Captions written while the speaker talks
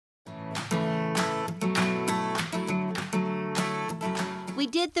We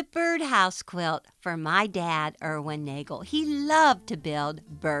did the birdhouse quilt for my dad, Erwin Nagel. He loved to build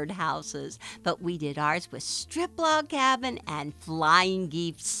birdhouses, but we did ours with strip log cabin and flying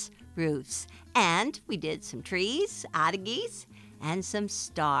geese roofs. And we did some trees, otter geese, and some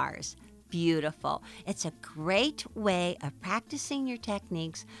stars. Beautiful. It's a great way of practicing your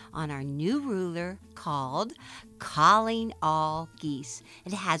techniques on our new ruler called Calling All Geese.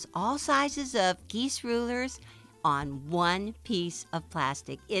 It has all sizes of geese rulers on one piece of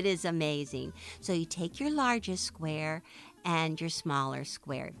plastic. It is amazing. So you take your largest square and your smaller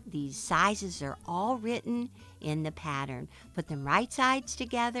square. These sizes are all written in the pattern. Put them right sides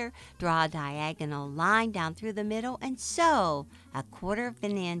together, draw a diagonal line down through the middle, and sew 1/4 of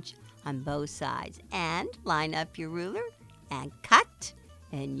an inch on both sides. And line up your ruler and cut,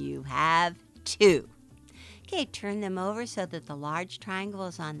 and you have 2. Okay, turn them over so that the large triangle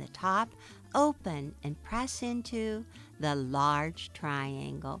is on the top. Open and press into the large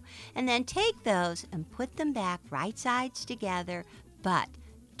triangle. And then take those and put them back right sides together, but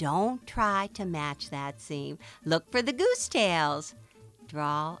don't try to match that seam. Look for the goose tails.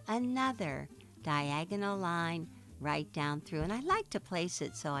 Draw another diagonal line right down through. And I like to place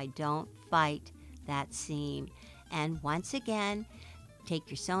it so I don't fight that seam. And once again, take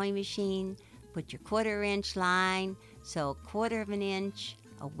your sewing machine, put your 1/4 inch line, sew 1/4 of an inch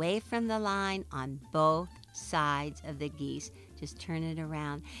away from the line on both sides of the geese. Just turn it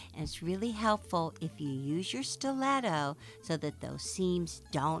around. And it's really helpful if you use your stiletto so that those seams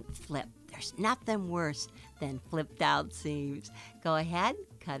don't flip. There's nothing worse than flipped out seams. Go ahead,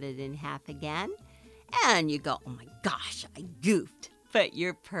 cut it in half again. And you go, oh my gosh, I goofed. But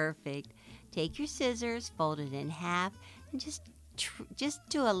you're perfect. Take your scissors, fold it in half, and just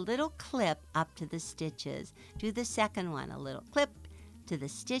do a little clip up to the stitches. Do the second one, a little clip to the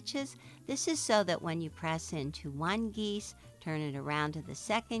stitches. This is so that when you press into one geese, turn it around to the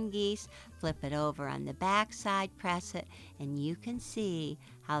second geese, flip it over on the back side, press it, and you can see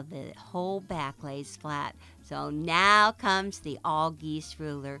how the whole back lays flat. So now comes the all geese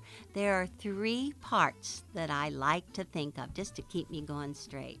ruler. There are 3 parts that I like to think of just to keep me going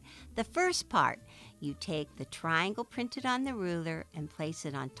straight. The first part, you take the triangle printed on the ruler and place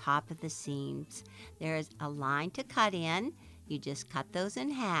it on top of the seams. There is a line to cut in. You just cut those in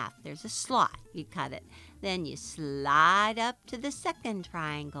half. There's a slot. You cut it. Then you slide up to the second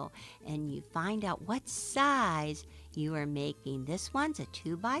triangle and you find out what size you are making. This one's a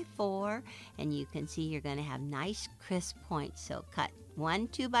 2x4, and you can see you're going to have nice crisp points. So cut one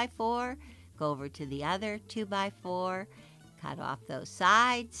 2x4, go over to the other 2x4, cut off those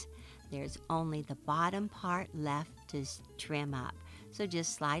sides. There's only the bottom part left to trim up. So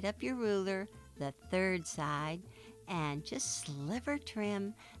just slide up your ruler, the third side, and just sliver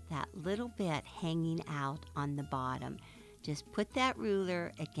trim that little bit hanging out on the bottom. Just put that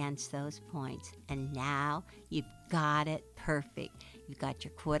ruler against those points, and now you've got it perfect. You've got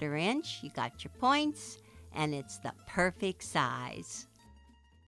your 1/4 inch, you got your points, and it's the perfect size.